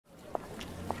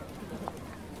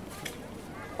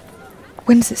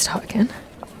When does it start again?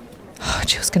 Oh,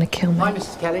 Jill's gonna kill me. Hi,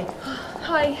 Mrs. Kelly.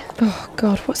 Hi. Oh,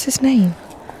 God, what's his name?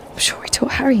 I'm sure he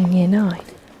taught Harry in Year 9.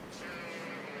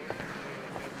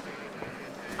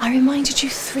 I reminded you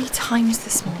 3 times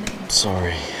this morning.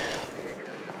 Sorry.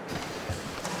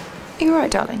 Are you all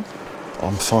right, darling?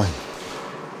 I'm fine.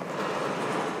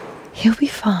 He'll be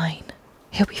fine.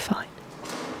 He'll be fine.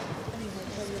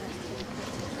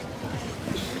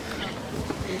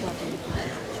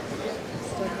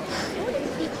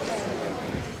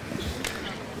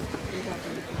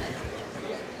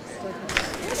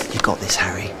 You got this,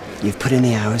 Harry. You've put in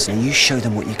the hours, and you show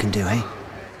them what you can do, eh?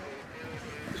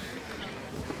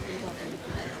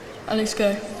 Alex, go.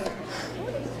 Let's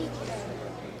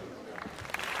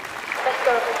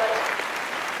go, everybody.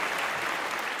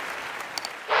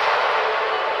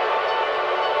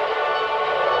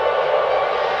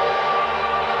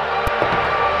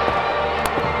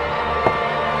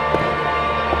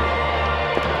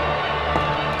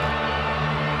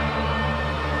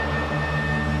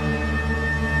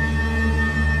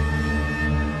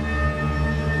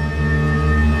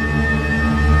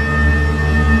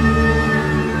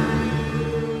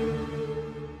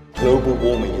 Global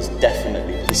warming is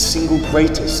definitely the single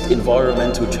greatest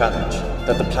environmental challenge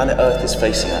that the planet Earth is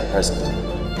facing at present.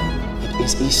 It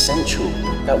is essential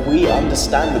that we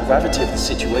understand the gravity of the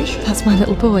situation. That's my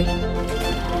little boy.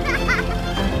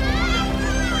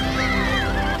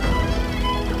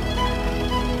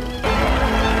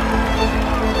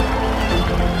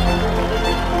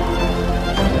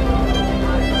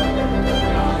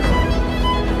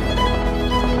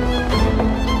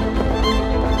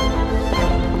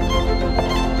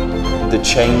 The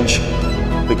change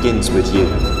begins with you.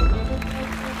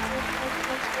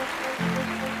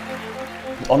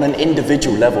 On an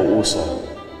individual level also,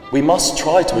 we must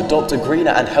try to adopt a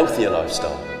greener and healthier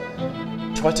lifestyle.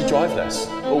 Try to drive less,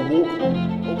 or walk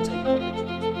more, or take